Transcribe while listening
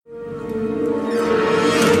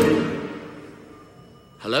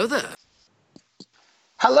Hello there.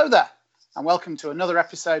 Hello there, and welcome to another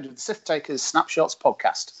episode of the Sith Takers Snapshots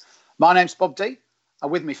podcast. My name's Bob D, and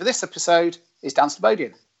with me for this episode is Dan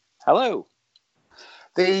Slobodian. Hello.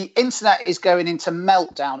 The internet is going into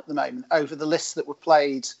meltdown at the moment over the lists that were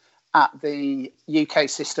played at the UK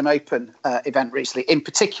System Open event recently. In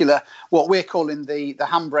particular, what we're calling the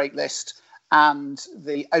handbrake list and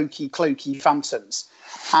the Okie Cloaky Phantoms.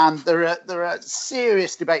 And there are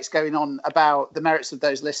serious debates going on about the merits of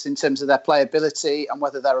those lists in terms of their playability and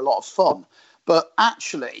whether they're a lot of fun. But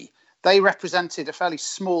actually, they represented a fairly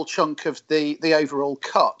small chunk of the overall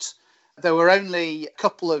cut. There were only a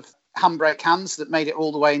couple of handbrake hands that made it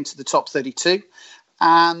all the way into the top 32,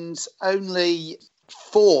 and only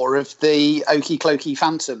 4 of the Okie Cloaky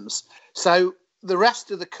Phantoms. So the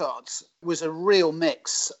rest of the cut was a real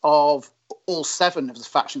mix of all 7 of the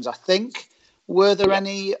factions, I think. Were there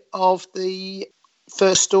any of the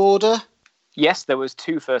First Order? Yes, there was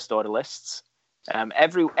 2 First Order lists.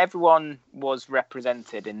 Everyone was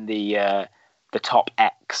represented in the top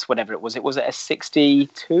X, whatever it was. Was it a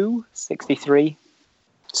 62, 63?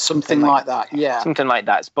 Something like that, yeah. Something like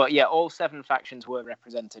that. But yeah, all 7 factions were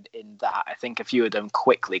represented in that. I think a few of them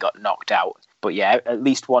quickly got knocked out. But yeah, at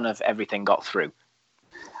least one of everything got through.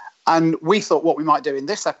 And we thought what we might do in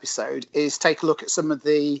this episode is take a look at some of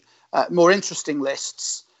the more interesting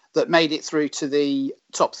lists that made it through to the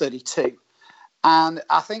top 32. And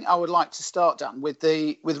I think I would like to start, Dan, with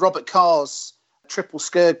Robert Carr's Triple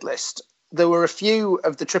Scourge list. There were a few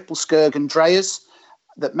of the Triple Scourge and Dreyas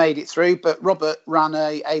that made it through, but Robert ran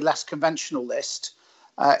a less conventional list.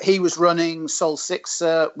 He was running Sol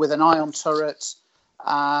Sixer with an ion turret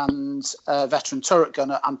and a veteran turret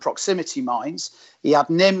gunner and proximity mines. He had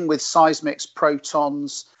Nim with seismics,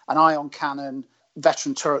 protons, an ion cannon,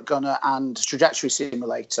 veteran turret gunner and trajectory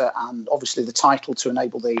simulator, and obviously the title to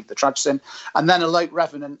enable the Trajsim. And then a Loke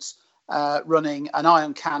Revenant running an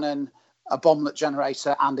ion cannon, a bomblet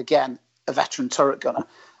generator, and again, a veteran turret gunner.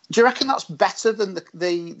 Do you reckon that's better than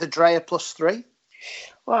the Dreya +3?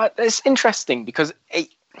 Well, it's interesting because I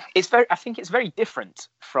think it's very different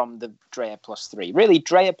from the Dreya +3. Really,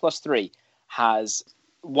 Dreya +3 has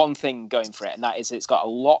one thing going for it, and that is it's got a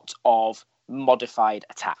lot of modified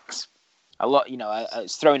attacks.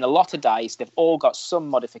 It's throwing a lot of dice. They've all got some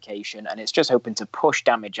modification, and it's just hoping to push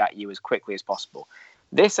damage at you as quickly as possible.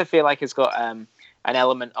 This, I feel like, has got an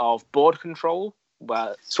element of board control.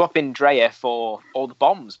 Well, swapping Dreya for all the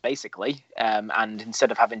bombs, basically, and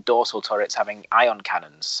instead of having dorsal turrets, having ion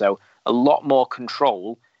cannons. So a lot more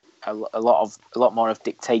control, a lot more of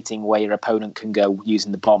dictating where your opponent can go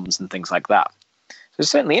using the bombs and things like that. So it's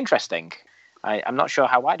certainly interesting. I'm not sure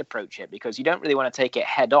how I'd approach it, because you don't really want to take it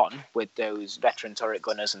head on with those veteran turret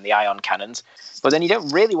gunners and the ion cannons, but then you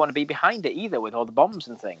don't really want to be behind it either with all the bombs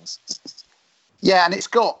and things. Yeah, and it's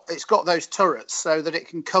got those turrets so that it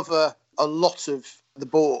can cover a lot of the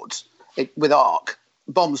board with arc.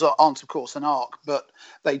 Bombs aren't, of course, an arc, but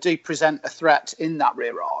they do present a threat in that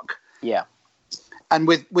rear arc. Yeah. And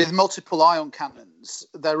with multiple ion cannons,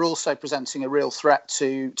 they're also presenting a real threat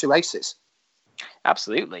to aces.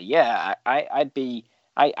 Absolutely, yeah.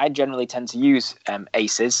 I generally tend to use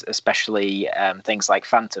aces, especially things like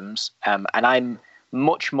phantoms, and I'm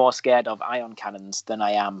much more scared of ion cannons than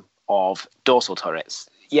I am of dorsal turrets.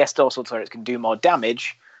 Yes, dorsal turrets can do more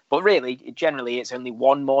damage, but really, generally, it's only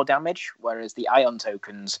 1 more damage, whereas the ion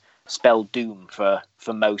tokens spell doom for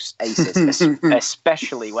most aces,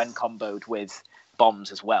 especially when comboed with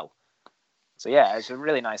bombs as well. So yeah, it's a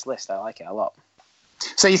really nice list. I like it a lot.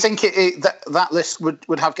 So you think that list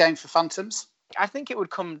would have game for Phantoms? I think it would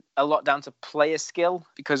come a lot down to player skill,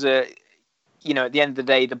 because at the end of the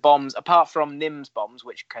day, the bombs, apart from Nim's bombs,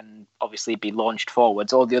 which can obviously be launched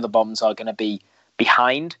forwards, all the other bombs are going to be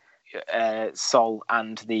behind Sol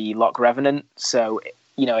and the Loke Revenant. So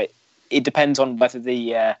it depends on whether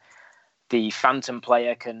the Phantom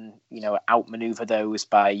player can outmaneuver those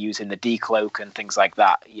by using the decloak and things like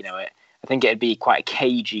that. I think it'd be quite a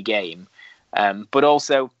cagey game. But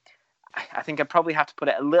also, I think I'd probably have to put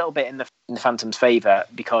it a little bit in the Phantom's favour,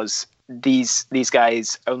 because these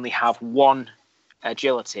guys only have 1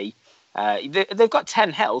 agility. They've got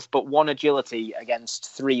 10 health, but 1 agility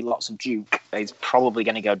against 3 lots of Duke is probably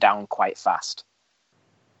going to go down quite fast.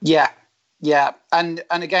 Yeah. And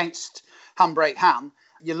against Handbrake Han,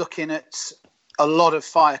 you're looking at a lot of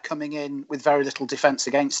fire coming in with very little defence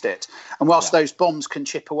against it. And whilst those bombs can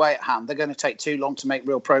chip away at Han, they're going to take too long to make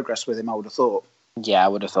real progress with him, I would have thought. Yeah, I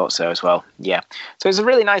would have thought so as well. Yeah. So it's a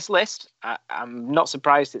really nice list. I'm not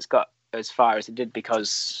surprised it's got as far as it did,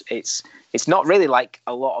 because it's not really like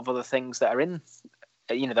a lot of other things that are in,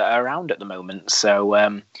 that are around at the moment.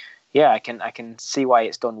 So yeah, I can see why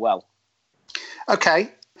it's done well. Okay.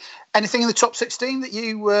 Anything in the top 16 that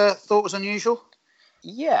you thought was unusual?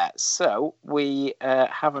 Yeah, so we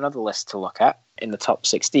have another list to look at in the top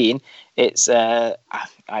 16. It's I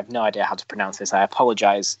have no idea how to pronounce this. I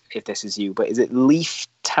apologise if this is you, but is it Leif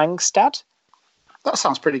Tangstad? That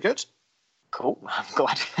sounds pretty good. Cool, I'm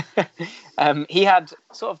glad. He had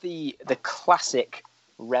sort of the classic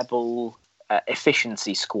Rebel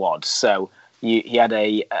efficiency squad. So he had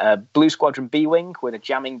a Blue Squadron B-Wing with a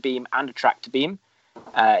jamming beam and a tractor beam.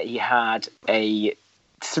 He had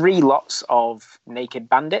 3 lots of Naked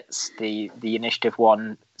Bandits, the Initiative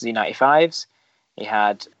 1 Z95s. He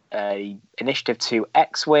had a Initiative 2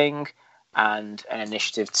 X-Wing and an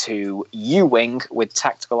Initiative 2 U-Wing with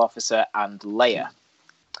Tactical Officer and Leia.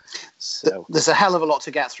 So there's a hell of a lot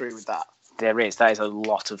to get through with that. There is. That is a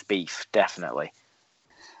lot of beef, definitely.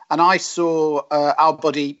 And I saw our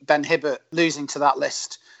buddy Ben Hibbert losing to that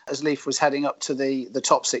list as Leif was heading up to the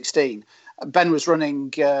top 16. Ben was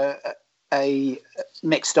running a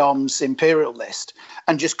mixed arms Imperial list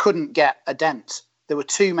and just couldn't get a dent. There were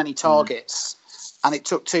too many targets and it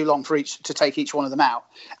took too long to take each one of them out.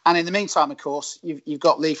 And in the meantime, of course, you've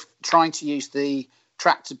got Leif trying to use the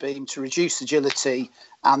tractor beam to reduce agility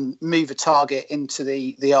and move a target into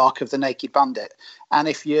the arc of the Naked Bandit. And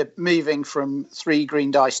if you're moving from 3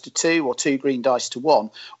 green dice to 2 or 2 green dice to 1,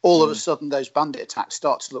 all of a sudden those bandit attacks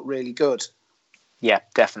start to look really good. Yeah,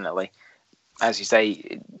 definitely. As you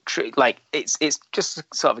say, it's just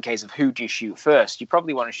sort of a case of who do you shoot first. You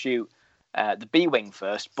probably want to shoot the B-Wing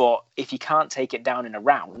first, but if you can't take it down in a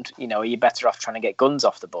round, are you better off trying to get guns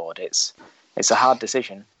off the board? It's a hard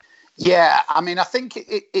decision. Yeah, I mean, I think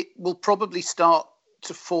it will probably start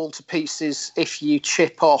to fall to pieces if you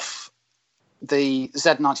chip off the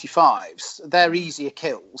Z95s. They're easier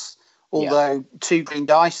kills, although 2 green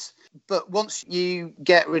dice. But once you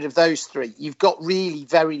get rid of those 3, you've got really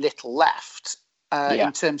very little left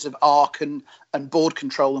in terms of arc and board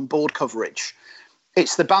control and board coverage.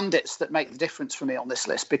 It's the bandits that make the difference for me on this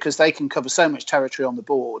list because they can cover so much territory on the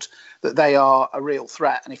board that they are a real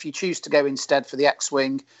threat. And if you choose to go instead for the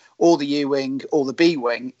X-Wing or the U-Wing or the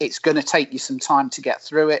B-Wing, it's going to take you some time to get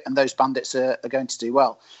through it, and those bandits are going to do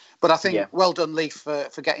well. But I think well done, Leif,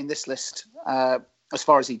 for getting this list as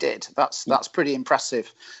far as he did. That's pretty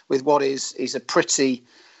impressive with what is a pretty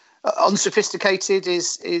unsophisticated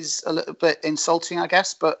is a little bit insulting, I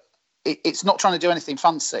guess, but it's not trying to do anything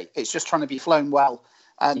fancy. It's just trying to be flown well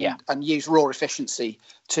and use raw efficiency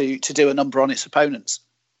to do a number on its opponents.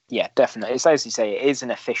 Yeah, definitely. It's as you say, it is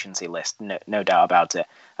an efficiency list, no doubt about it.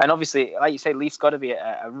 And obviously, like you say, Leif's got to be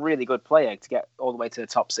a really good player to get all the way to the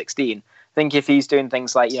top 16. I think if he's doing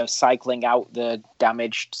things like cycling out the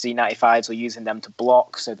damaged Z95s or using them to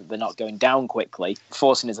block so that they're not going down quickly,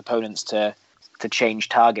 forcing his opponents to change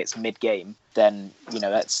targets mid-game, then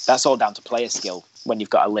that's all down to player skill. When you've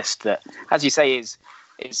got a list that, as you say, is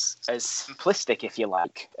as simplistic, if you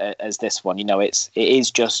like, as this one. It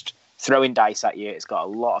is just throwing dice at you. It's got a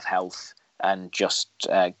lot of health and just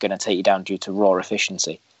going to take you down due to raw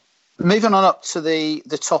efficiency. Moving on up to the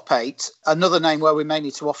top 8, another name where we may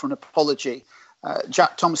need to offer an apology.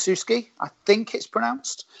 Jack Tomaszewski, I think it's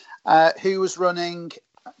pronounced, who was running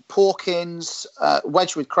Porkins,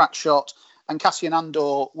 Wedge with Crackshot, and Cassian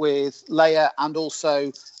Andor with Leia and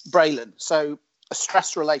also Braylon. So a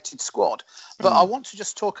stress-related squad. But I want to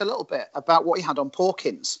just talk a little bit about what he had on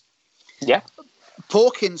Porkins. Yeah.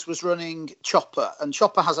 Porkins was running Chopper, and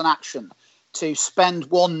Chopper has an action to spend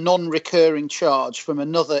 1 non-recurring charge from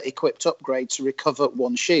another equipped upgrade to recover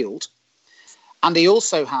 1 shield. And he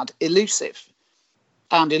also had Elusive.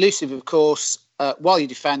 And Elusive, of course, while you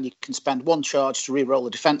defend, you can spend 1 charge to re-roll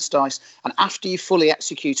a defense dice. And after you fully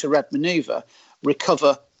execute a red maneuver,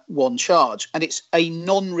 recover 1 charge. And it's a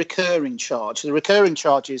non-recurring charge. The recurring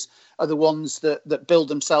charges are the ones that build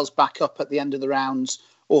themselves back up at the end of the rounds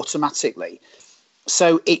automatically.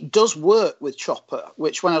 So it does work with Chopper,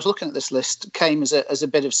 which when I was looking at this list came as a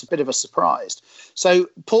bit of a surprise. So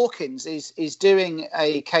Porkins is doing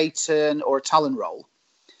a K-turn or a Talon roll.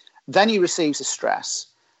 Then he receives a stress.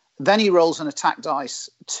 Then he rolls an attack dice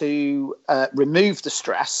to remove the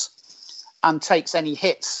stress and takes any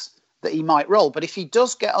hits that he might roll. But if he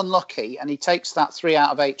does get unlucky and he takes that 3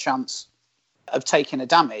 out of 8 chance of taking a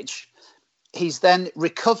damage, he's then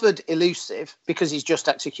recovered Elusive because he's just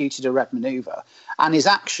executed a red maneuver. And his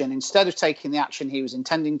action, instead of taking the action he was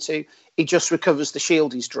intending to, he just recovers the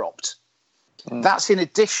shield he's dropped. That's in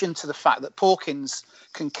addition to the fact that Porkins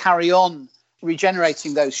can carry on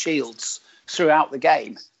regenerating those shields throughout the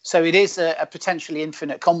game. So it is a potentially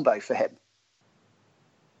infinite combo for him.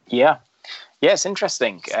 Yeah, Yeah, it's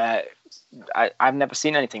interesting. I've never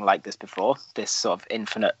seen anything like this before, this sort of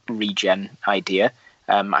infinite regen idea.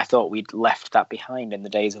 I thought we'd left that behind in the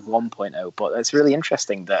days of 1.0, but it's really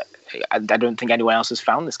interesting that I don't think anyone else has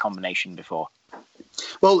found this combination before.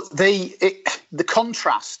 Well, the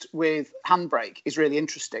contrast with Handbrake is really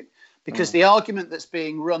interesting because the argument that's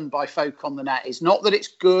being run by folk on the net is not that it's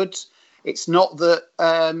good, it's not that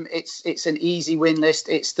it's an easy win list,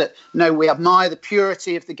 it's that, no, we admire the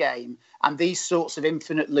purity of the game and these sorts of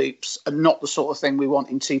infinite loops are not the sort of thing we want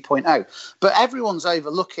in 2.0. But everyone's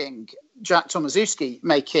overlooking Jack Tomaszewski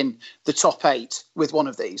making the top 8 with one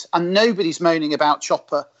of these, and nobody's moaning about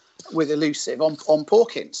Chopper with Elusive on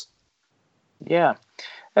Porkins. Yeah,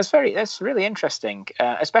 that's really interesting,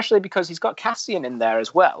 especially because he's got Cassian in there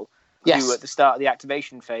as well. Yes. Who at the start of the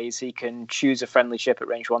activation phase, he can choose a friendly ship at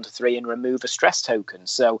range 1 to 3 and remove a stress token.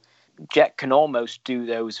 So Jet can almost do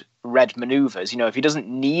those red maneuvers. If he doesn't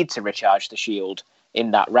need to recharge the shield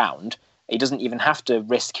in that round, he doesn't even have to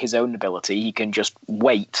risk his own ability. He can just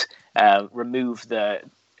wait, remove the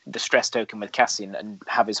stress token with Cassian and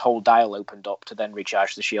have his whole dial opened up to then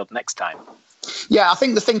recharge the shield next time. Yeah, I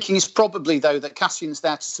think the thinking is probably, though, that Cassian's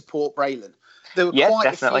there to support Braylon. There were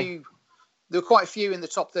quite a few in the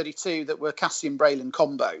top 32 that were Cassian-Braylon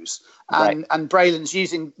combos. And Braylon's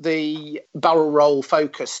using the barrel roll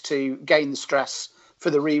focus to gain the stress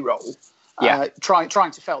for the reroll.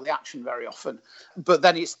 Trying to fail the action very often. But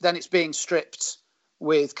then it's being stripped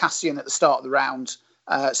with Cassian at the start of the round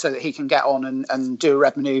so that he can get on and do a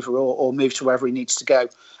red maneuver or move to wherever he needs to go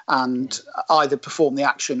and either perform the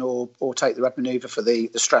action or take the red maneuver for the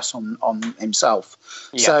stress on himself.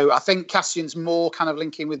 Yeah. So I think Cassian's more kind of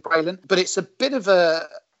linking with Braylon, but it's a bit of a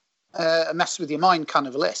mess with your mind kind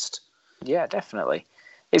of a list. Yeah, definitely.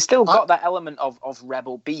 It's still got that element of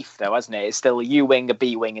rebel beef, though, hasn't it? It's still a U-wing, a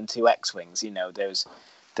B-wing, and 2 X-wings.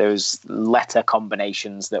 Those letter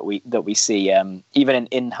combinations that we see even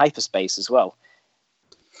in hyperspace as well.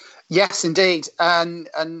 Yes, indeed. And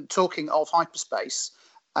talking of hyperspace,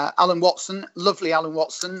 Alan Watson, lovely Alan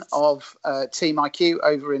Watson of Team IQ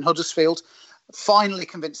over in Huddersfield, finally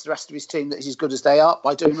convinced the rest of his team that he's as good as they are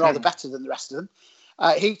by doing rather better than the rest of them.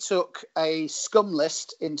 He took a scum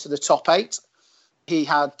list into the top 8. He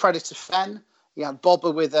had Predator Fen, he had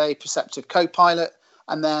Bobber with a Perceptive co-pilot,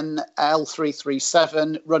 and then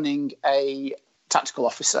L337 running a tactical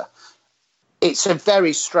officer. It's a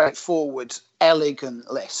very straightforward, elegant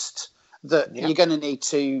list that you're going to need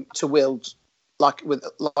to wield like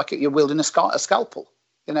you're wielding a scalpel.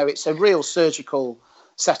 It's a real surgical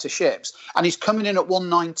set of ships, and he's coming in at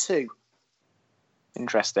 192.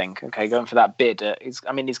 Interesting. Okay, going for that bid. He's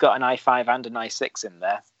got an I5 and an I6 in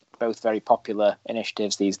there, both very popular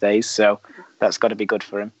initiatives these days. So that's got to be good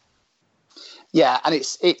for him. Yeah, and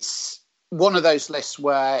it's one of those lists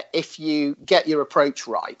where if you get your approach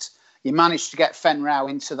right, you manage to get Fen Rao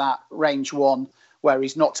into that range 1 where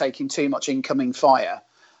he's not taking too much incoming fire,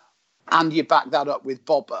 and you back that up with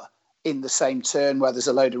Bobber in the same turn where there's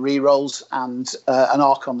a load of rerolls and an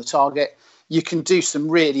arc on the target, you can do some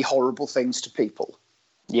really horrible things to people.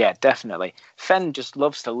 Yeah, definitely. Fen just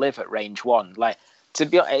loves to live at range 1.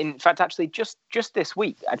 In fact, actually, just this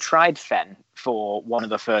week, I tried Fen for one of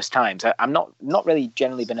the first times. I'm not really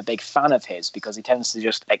generally been a big fan of his because he tends to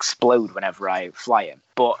just explode whenever I fly him.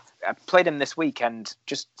 But I played him this week and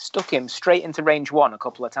just stuck him straight into range 1 a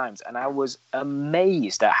couple of times, and I was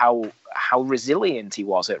amazed at how resilient he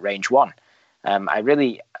was at range 1. I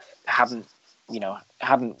really hadn't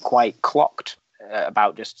quite clocked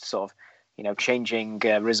about just sort of changing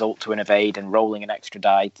result to an evade and rolling an extra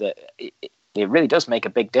die. That it really does make a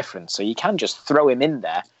big difference. So you can just throw him in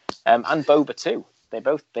there, and Boba too. They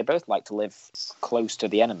both like to live close to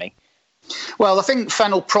the enemy. Well, I think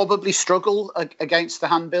Fen will probably struggle against the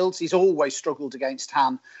Han builds. He's always struggled against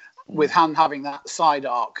Han, with Han having that side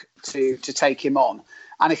arc to take him on.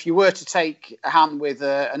 And if you were to take Han with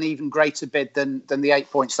an even greater bid than the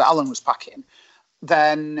 8 points that Alan was packing,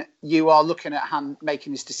 then you are looking at Han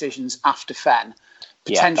making his decisions after Fen,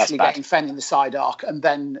 potentially getting Fen in the side arc and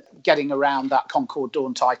then getting around that Concord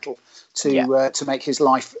Dawn title to make his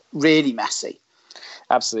life really messy.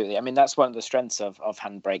 Absolutely. I mean, that's one of the strengths of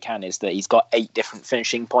Handbrake Han is that he's got 8 different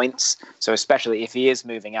finishing points. So especially if he is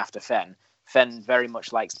moving after Fen very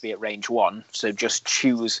much likes to be at range 1. So just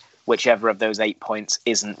choose whichever of those 8 points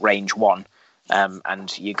isn't range 1,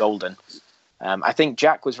 and you're golden. I think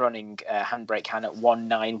Jack was running Handbrake Han at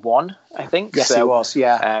 191, I think. Yes, he was,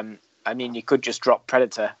 yeah. I mean, you could just drop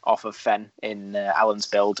Predator off of Fen in Alan's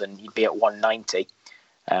build and you'd be at 190.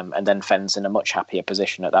 And then Fen's in a much happier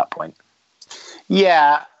position at that point.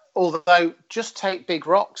 Yeah, although just take big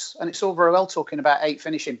rocks, and it's all very well talking about 8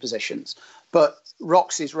 finishing positions, but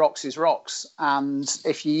rocks is rocks is rocks. And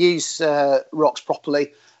if you use rocks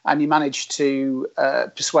properly and you manage to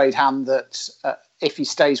persuade Ham that if he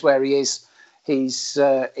stays where he is, he's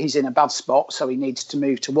in a bad spot, so he needs to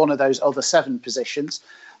move to one of those other 7 positions,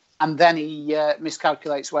 and then he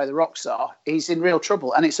miscalculates where the rocks are, he's in real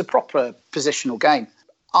trouble. And it's a proper positional game.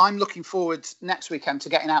 I'm looking forward next weekend to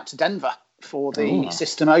getting out to Denver for the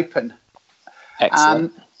System Open.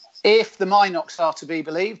 Excellent. And if the Minox are to be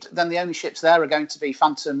believed, then the only ships there are going to be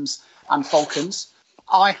Phantoms and Falcons.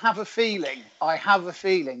 I have a feeling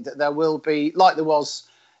that there will be, like there was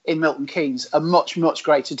in Milton Keynes, a much, much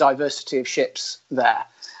greater diversity of ships there.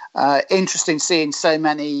 Interesting seeing so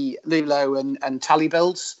many Lulo and Tally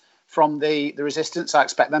builds from the Resistance. I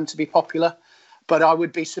expect them to be popular. But I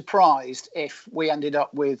would be surprised if we ended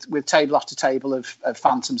up with table after table of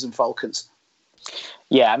Phantoms and Falcons.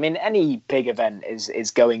 Yeah, I mean, any big event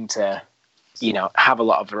is going to, have a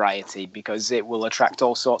lot of variety because it will attract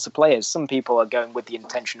all sorts of players. Some people are going with the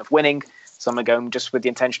intention of winning. Some are going just with the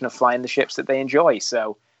intention of flying the ships that they enjoy.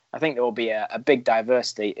 So I think there will be a big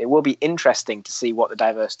diversity. It will be interesting to see what the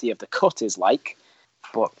diversity of the cut is like,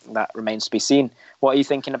 but that remains to be seen. What are you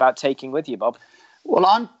thinking about taking with you, Bob? Well,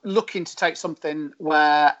 I'm looking to take something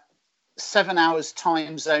where 7 hours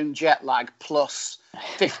time zone jet lag plus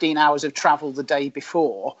 15 hours of travel the day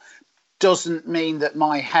before doesn't mean that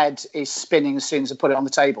my head is spinning as soon as I put it on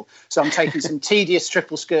the table. So I'm taking some tedious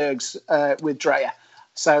triple skirgs with Drea.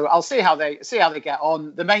 So I'll see how they get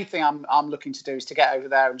on. The main thing I'm looking to do is to get over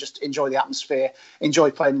there and just enjoy the atmosphere,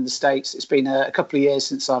 enjoy playing in the States. It's been a couple of years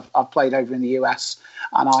since I've played over in the US,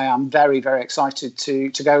 and I am very, very excited to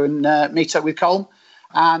go and meet up with Colm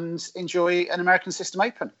and enjoy an American System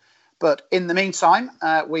Open. But in the meantime,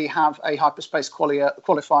 we have a hyperspace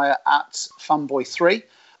qualifier at Fanboy 3.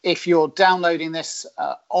 If you're downloading this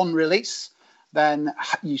on release, then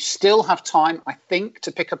you still have time, I think,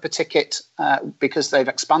 to pick up a ticket because they've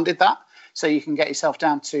expanded that. So you can get yourself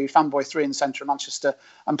down to Fanboy 3 in the centre of Manchester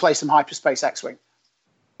and play some Hyperspace X-Wing.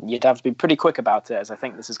 You'd have to be pretty quick about it, as I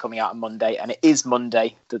think this is coming out on Monday, and it is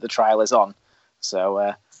Monday that the trial is on.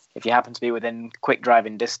 So if you happen to be within quick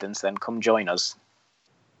driving distance, then come join us.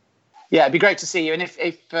 Yeah, it'd be great to see you. And if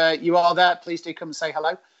you are there, please do come and say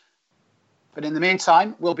hello. But in the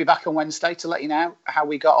meantime, we'll be back on Wednesday to let you know how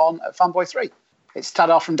we got on at Fanboy 3. It's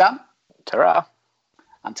ta-da from Dan. Ta-ra.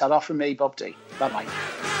 And ta-da from me, Bob D. Bye-bye.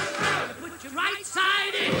 Put your right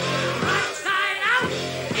side in.